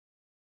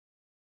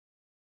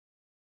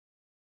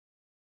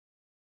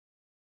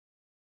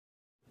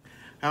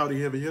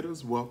Howdy, heavy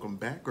hitters. Welcome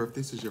back, or if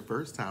this is your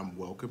first time,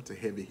 welcome to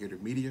Heavy Hitter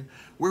Media,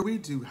 where we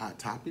do hot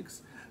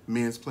topics,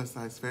 men's plus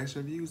size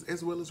fashion reviews,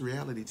 as well as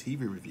reality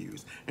TV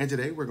reviews. And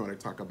today we're going to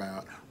talk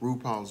about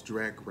RuPaul's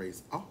Drag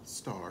Race All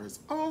Stars,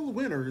 All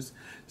Winners,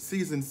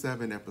 Season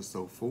 7,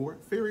 Episode 4,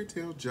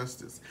 Fairytale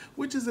Justice,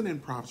 which is an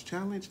improv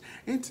challenge.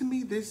 And to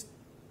me, this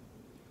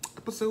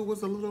episode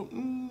was a little,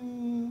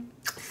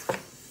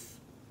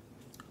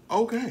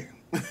 okay.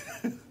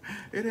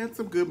 It had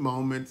some good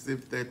moments,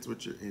 if that's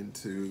what you're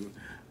into.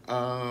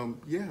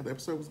 Yeah, the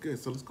episode was good,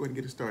 so let's go ahead and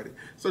get it started.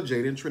 So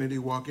Jada and Trinity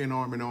walk in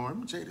arm in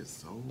arm. Jada's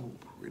so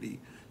pretty.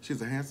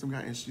 She's a handsome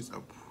guy, and she's a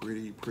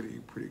pretty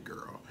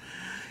girl.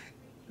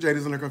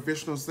 Jada's in her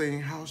confessional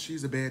saying how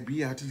she's a bad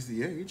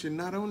bitch, and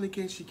not only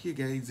can she kick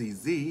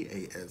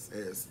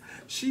AZZASS,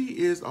 she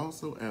is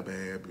also a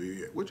bad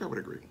bitch, which I would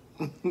agree.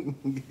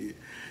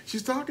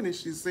 She's talking and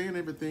she's saying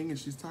everything, and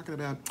she's talking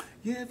about,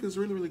 yeah, it feels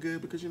really good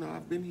because, you know,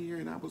 I've been here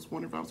and I was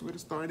wondering if I was going to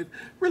start. It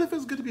really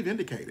feels good to be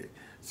vindicated.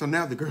 So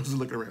now the girls are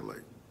looking around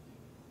like,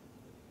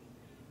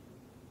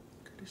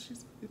 did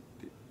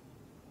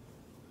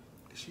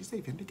she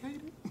say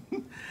vindicated?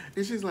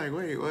 And she's like,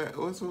 wait,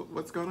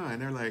 what's going on?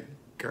 And they're like,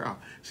 girl.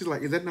 She's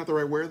like, is that not the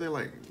right word? They're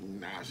like,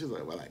 nah. She's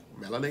like, well, like,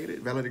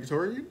 validated?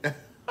 Valedictorian?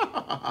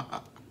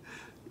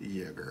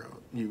 Yeah,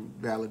 girl. You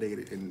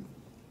validated in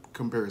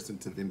comparison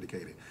to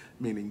vindicated,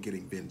 meaning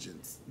getting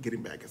vengeance,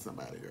 getting back at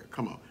somebody, girl.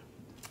 Come on.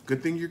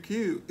 Good thing you're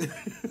cute.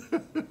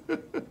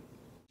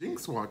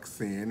 Jinx walks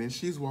in, and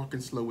she's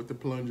walking slow with the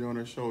plunger on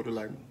her shoulder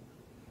like,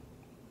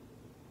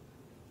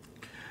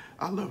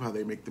 I love how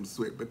they make them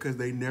sweat because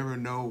they never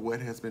know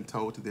what has been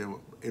told to them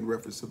in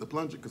reference to the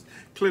plunger, because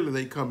clearly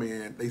they come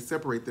in, they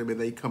separate them, and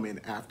they come in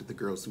after the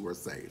girls who are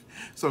safe.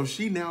 So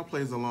she now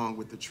plays along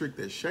with the trick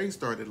that Shay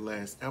started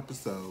last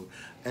episode,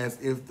 as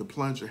if the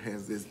plunger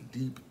has this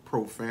deep,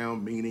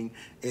 profound meaning,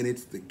 and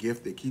it's the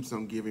gift that keeps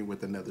on giving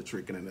with another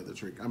trick and another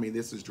trick. I mean,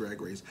 this is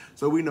Drag Race,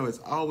 so we know it's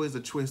always a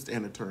twist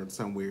and a turn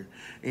somewhere,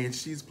 and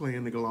she's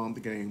playing along the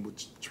game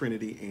with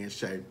Trinity and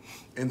Shay,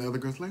 and the other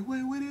girl's like,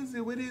 wait, what is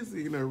it,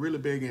 you know, really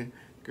begging,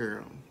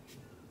 girl,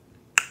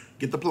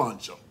 get the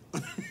plunger.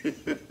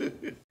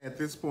 At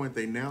this point,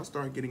 they now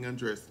start getting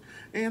undressed,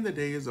 and the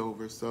day is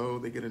over, so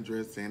they get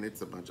undressed, and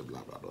it's a bunch of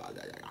blah, blah, blah,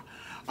 yeah.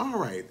 All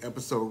right,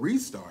 episode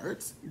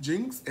restarts.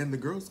 Jinx and the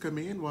girls come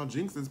in while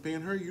Jinx is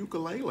playing her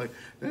ukulele.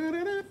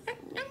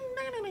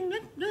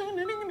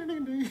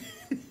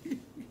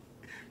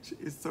 She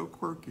is so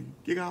quirky.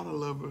 You gotta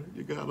love her.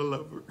 You gotta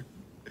love her.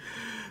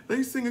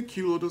 They sing a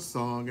cute little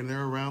song, and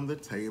they're around the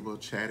table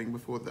chatting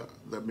before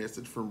the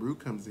message from Ru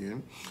comes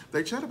in.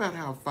 They chat about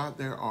how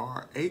there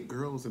are 8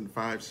 girls and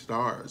 5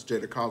 stars.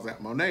 Jada calls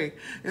out Monet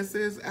and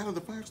says out of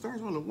the 5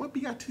 stars, only one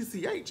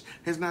bitch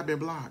has not been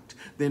blocked.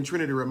 Then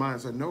Trinity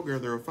reminds her, no girl,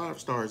 there are 5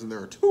 stars and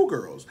there are 2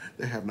 girls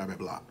that have not been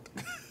blocked.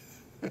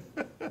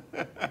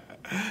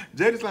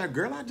 Jada's like,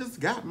 girl, I just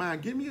got mine.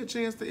 Give me a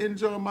chance to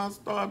enjoy my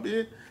star,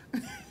 bitch.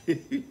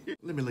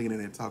 Let me lean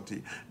in and talk to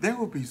you. That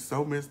would be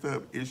so messed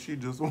up if she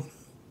just wanted.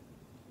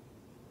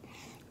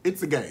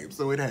 It's a game,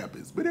 so it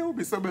happens. But it would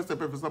be so messed up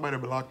if somebody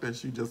blocked her,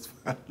 she just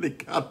finally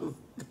got a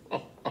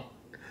star.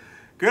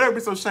 Girl, that would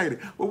be so shady.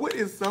 But what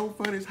is so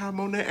funny is how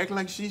Monet act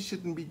like she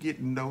shouldn't be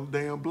getting no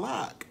damn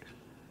block.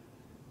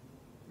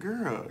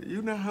 Girl,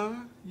 you not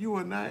her. You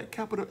are not,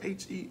 capital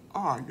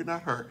H-E-R. You're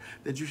not her.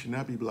 That you should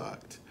not be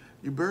blocked.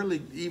 You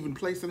barely even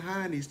placing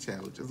high in these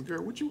challenges.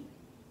 Girl, what you...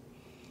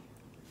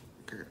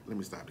 Girl, let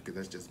me stop because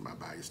that's just my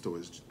bias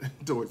towards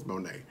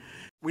Monet.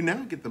 We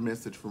now get the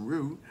message from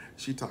Ru.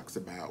 She talks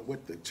about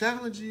what the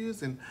challenge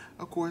is, and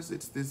of course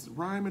it's this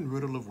rhyme and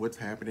riddle of what's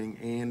happening,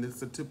 and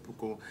it's a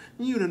typical,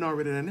 you done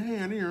already done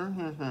hand here.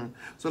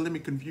 So let me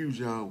confuse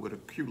y'all with a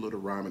cute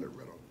little rhyme and a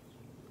riddle.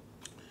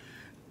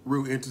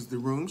 Ru enters the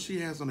room.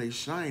 She has on a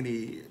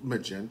shiny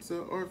magenta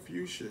or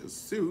fuchsia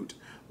suit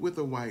with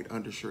a white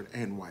undershirt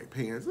and white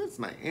pants. That's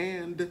nice,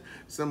 and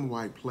some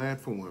white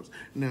platforms.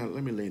 Now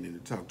let me lean in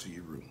and talk to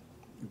you, Ru.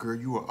 Girl,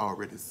 you are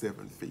already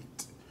 7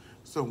 feet.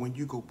 So when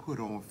you go put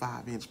on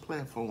 5-inch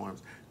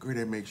platforms, girl,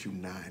 that makes you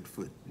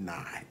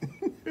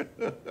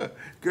 9'9".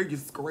 Girl, you're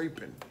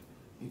scraping.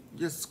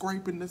 You're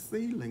scraping the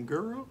ceiling,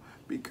 girl.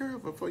 Be careful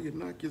before you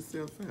knock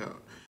yourself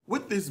out.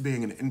 With this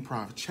being an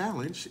improv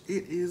challenge,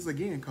 it is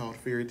again called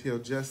Fairytale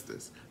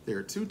Justice. There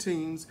are 2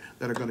 teams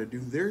that are going to do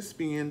their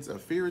spins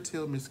of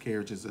fairytale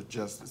miscarriages of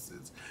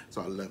justices.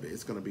 So I love it.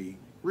 It's going to be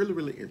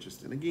really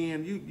interesting.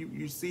 Again,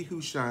 you see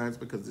who shines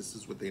because this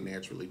is what they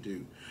naturally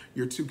do.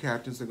 Your 2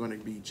 captains are going to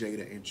be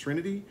Jada and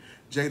Trinity.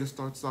 Jada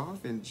starts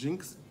off, and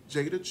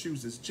Jada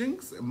chooses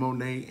Jinx,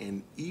 Monet,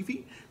 and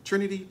Evie.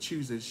 Trinity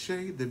chooses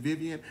Shay, the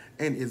Vivian,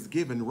 and is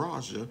given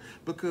Raja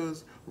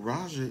because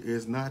Raja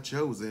is not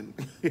chosen.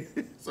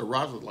 So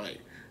Raja's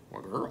like,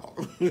 well, girl.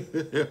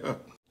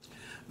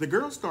 The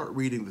girls start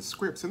reading the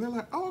scripts, and they're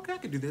like, oh, okay, I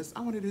can do this.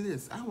 I want to do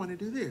this. I want to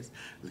do this.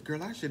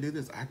 Girl, I should do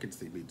this. I could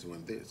see me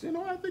doing this. You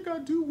know, I think I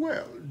do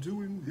well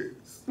doing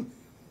this.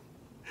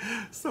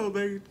 So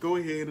they go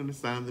ahead and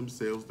assign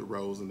themselves the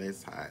roles, and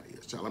that's how it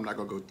is. Child, I'm not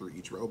going to go through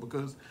each role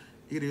because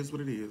it is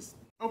what it is.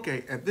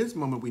 Okay, at this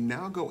moment, we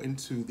now go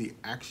into the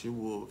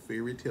actual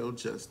fairy tale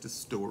justice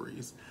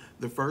stories.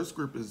 The first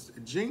group is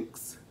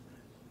Jinx,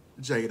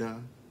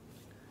 Jada,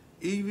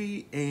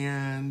 Evie,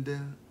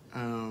 and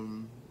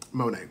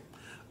Monet.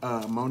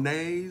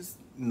 Monet's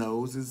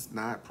nose is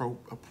not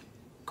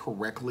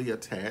correctly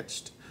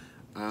attached.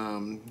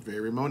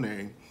 Very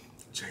Monet.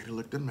 Jada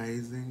looked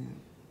amazing.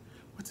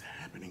 What's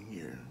happening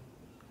here?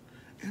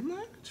 Am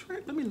I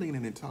attracted? Let me lean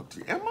in and talk to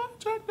you. Am I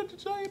attracted to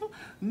Jada?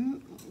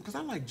 Because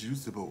I like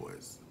juicy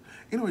boys.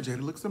 Anyway,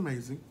 Jada looks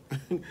amazing.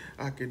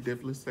 I can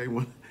definitely say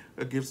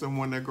give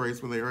someone that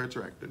grace when they are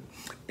attracted.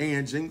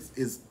 And Jinx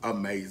is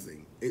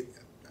amazing.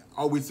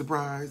 Always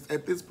surprised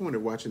at this point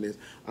of watching this.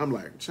 I'm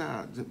like,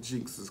 child,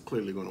 Jinx is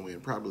clearly going to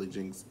win. Probably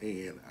Jinx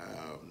and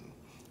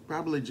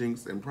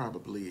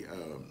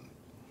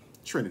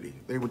Trinity.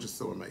 They were just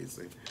so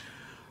amazing.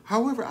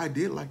 However, I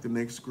did like the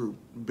next group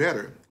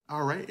better.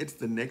 All right, it's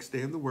the next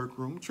day in the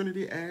workroom.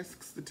 Trinity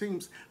asks the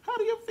teams, how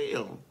do you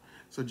feel?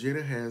 So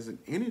Jada has an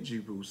energy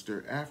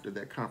booster after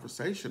that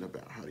conversation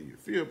about how do you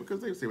feel,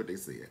 because they say what they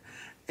said.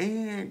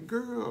 And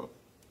girl,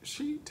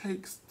 she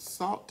takes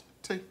salt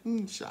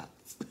tahini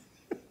shots.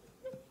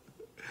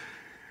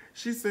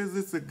 She says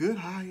it's a good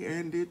high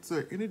and it's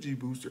an energy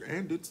booster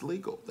and it's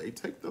legal. They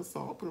take the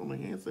salt, put it on their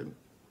hands, and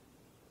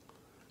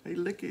they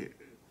lick it.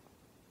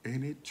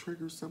 And it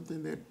triggers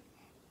something that...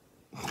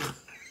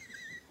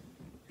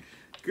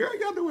 Girl,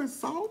 y'all doing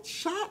salt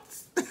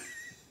shots?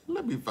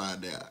 Let me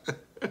find out.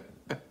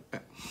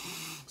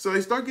 So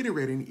they start getting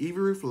ready, and Evie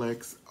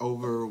reflects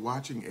over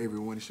watching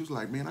everyone. She was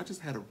like, man, I just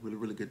had a really,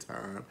 really good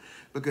time,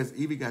 because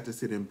Evie got to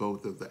sit in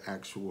both of the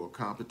actual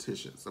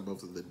competitions, or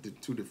both of the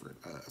two different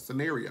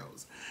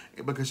scenarios,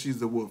 and because she's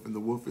the wolf, and the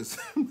wolf is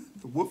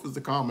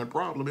the common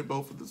problem in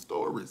both of the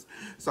stories.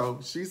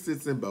 So she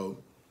sits in both.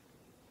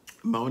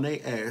 Monet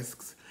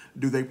asks,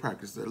 do they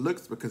practice their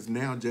looks? Because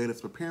now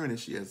Jada's preparing, and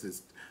she has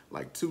this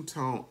like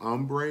two-tone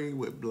ombre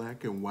with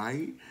black and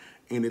white,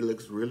 and it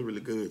looks really, really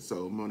good.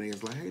 So Monet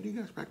is like, hey, do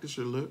you guys practice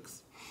your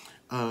looks?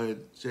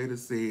 Jada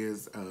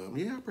says,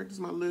 yeah, I practice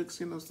my looks.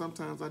 You know,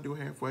 sometimes I do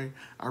halfway.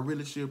 I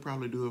really should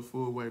probably do it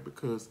full way,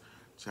 because,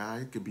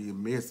 child, it could be a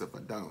mess if I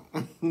don't.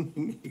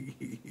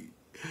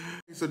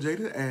 So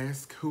Jada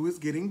asks who is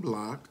getting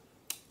blocked.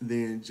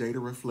 Then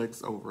Jada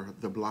reflects over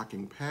the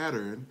blocking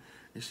pattern,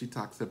 and she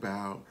talks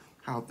about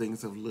how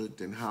things have looked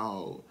and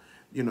how,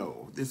 you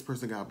know, this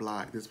person got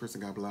blocked, this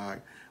person got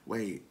blocked.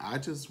 Wait, I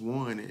just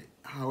won it.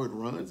 How it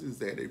runs is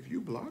that if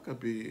you block a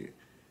bid,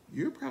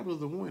 you're probably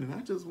the one, and I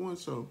just won,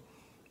 so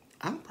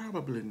I'm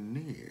probably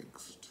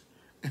next.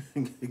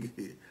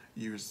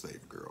 You're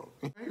safe, girl.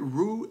 Okay,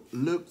 Ru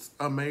looks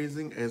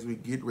amazing as we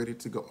get ready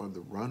to go on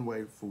the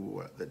runway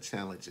for the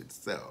challenge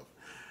itself.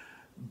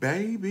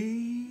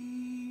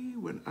 Baby,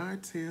 when I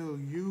tell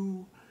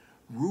you,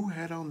 Ru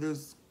had on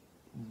this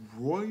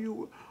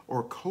royal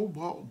or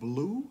cobalt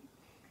blue.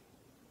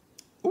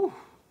 Ooh.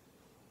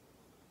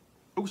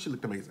 Oh, she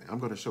looked amazing. I'm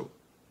going to show.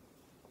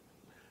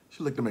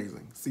 She looked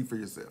amazing. See for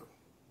yourself.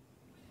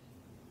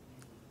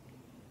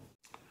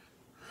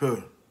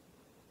 Huh.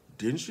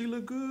 Didn't she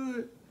look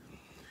good?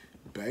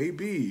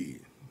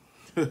 Baby.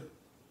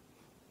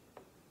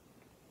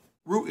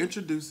 Ru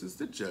introduces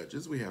the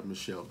judges. We have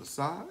Michelle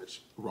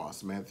Visage,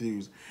 Ross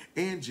Matthews,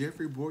 and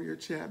Jeffrey Boyer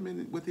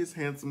Chapman with his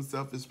handsome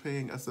self is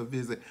paying us a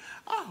visit.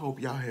 I hope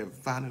y'all have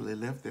finally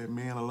left that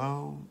man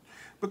alone,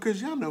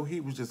 because y'all know he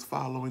was just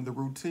following the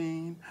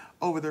routine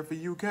over there for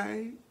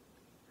UK.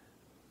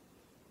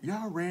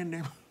 Y'all ran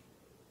that...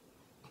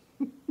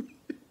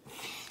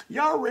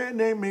 Y'all ran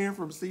that man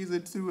from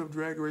season 2 of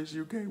Drag Race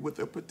UK with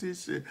a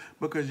petition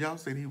because y'all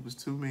said he was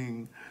too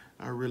mean.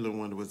 I really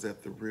wonder, was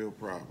that the real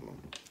problem?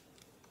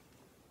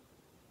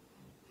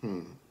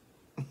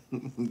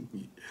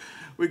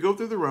 We go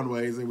through the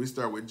runways, and we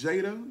start with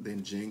Jada,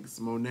 then Jinx,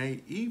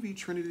 Monet, Evie,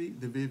 Trinity,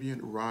 the Vivian,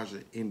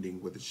 Raja, ending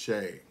with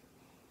Shay.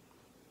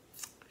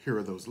 Here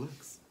are those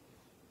looks.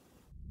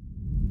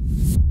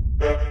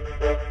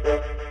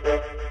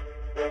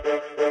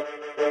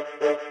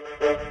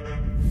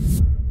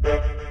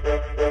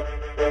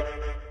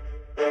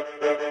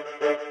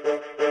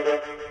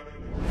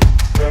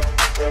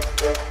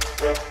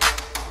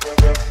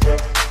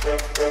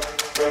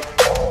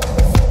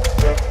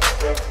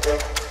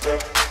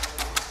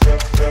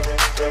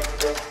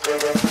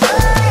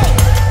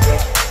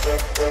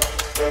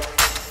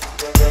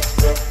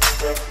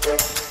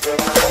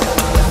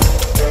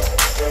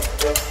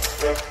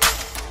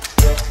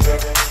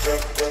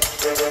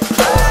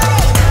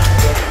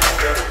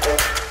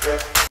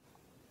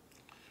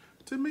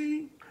 To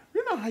me,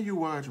 you know how you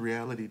watch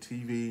reality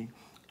TV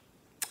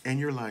and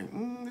you're like,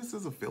 this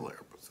is a filler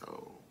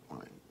episode.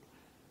 Like,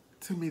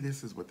 to me,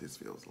 this is what this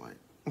feels like.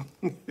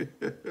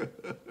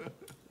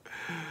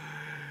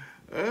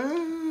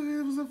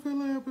 It was a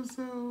filler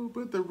episode,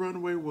 but the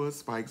runway was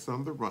Spikes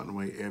on the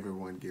runway.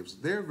 Everyone gives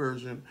their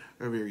version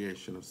or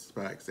variation of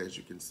Spikes, as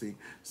you can see.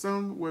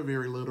 Some were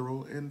very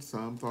literal, and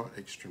some thought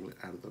extremely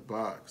out of the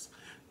box.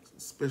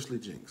 Especially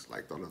Jinx,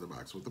 like thought out of the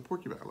box with the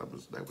porcupine.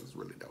 That was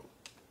really dope.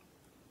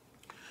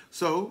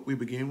 So we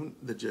begin,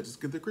 the judges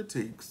give the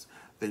critiques.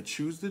 They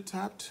choose the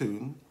top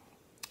two.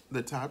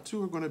 The top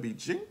two are going to be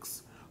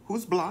Jinx,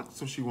 who's blocked,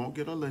 so she won't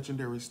get a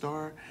legendary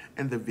star,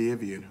 and the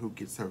Vivian, who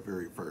gets her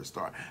very first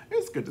star.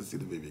 It's good to see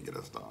the Vivian get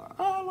a star.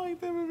 I like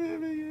that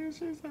Vivian.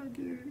 She's so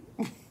cute.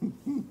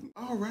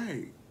 All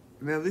right.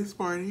 Now this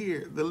part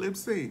here, the lip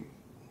sync.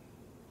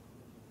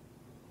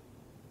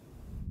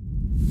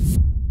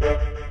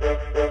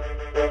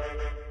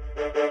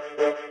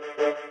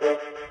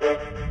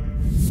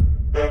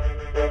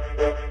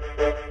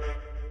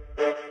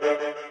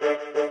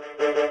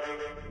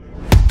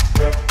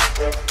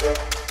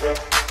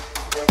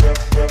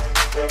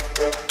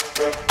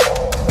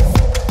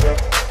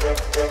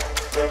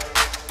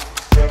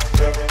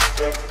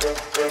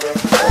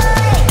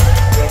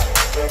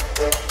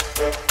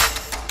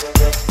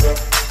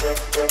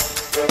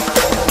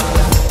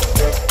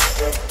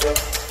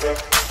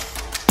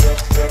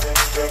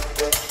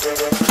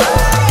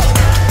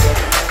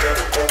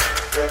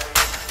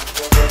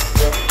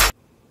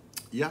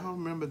 Y'all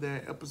remember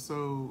that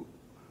episode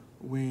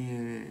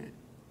when,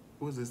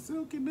 was it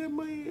Silk and that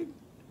man,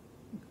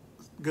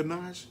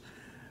 Ganache,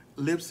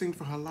 lip synced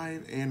for her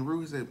life, and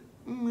Rue said,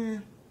 meh.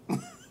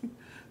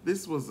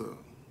 This was a,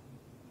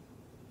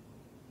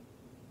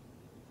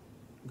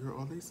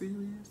 girl, are they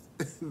serious?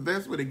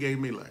 That's what it gave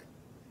me like.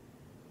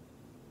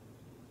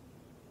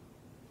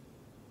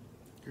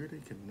 Girl, they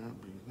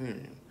cannot be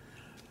there.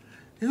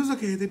 It was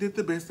okay, they did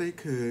the best they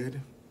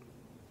could.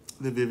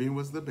 The Vivian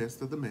was the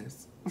best of the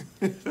mess.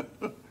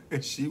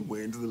 And she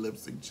wins the lip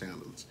sync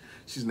challenge.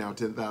 She's now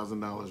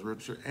 $10,000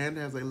 richer and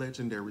has a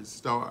legendary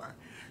star.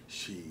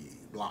 She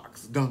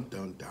blocks. Dun,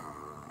 dun,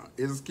 dun.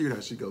 It's cute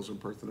how she goes from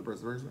person to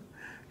person to person.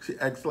 She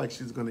acts like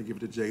she's going to give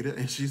it to Jada,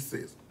 and she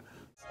says,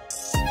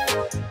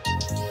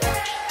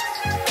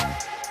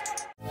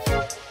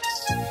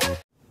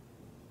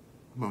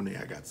 Monet,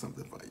 I got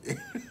something for you.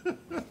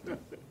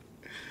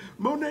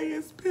 Monet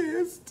is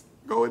pissed.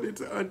 Going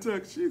into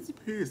Untucked, she's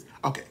pissed.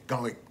 Okay,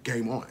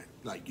 game on.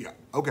 Like, yeah,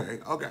 okay.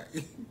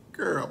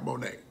 Girl,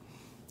 Monet.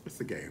 It's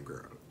a game,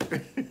 girl. All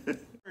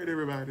right,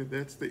 everybody,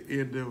 that's the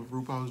end of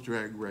RuPaul's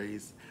Drag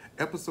Race,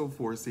 Episode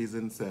 4,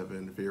 Season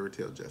 7,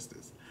 Fairytale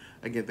Justice.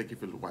 Again, thank you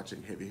for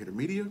watching Heavy Hitter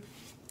Media.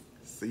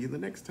 See you the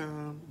next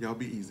time. Y'all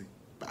be easy.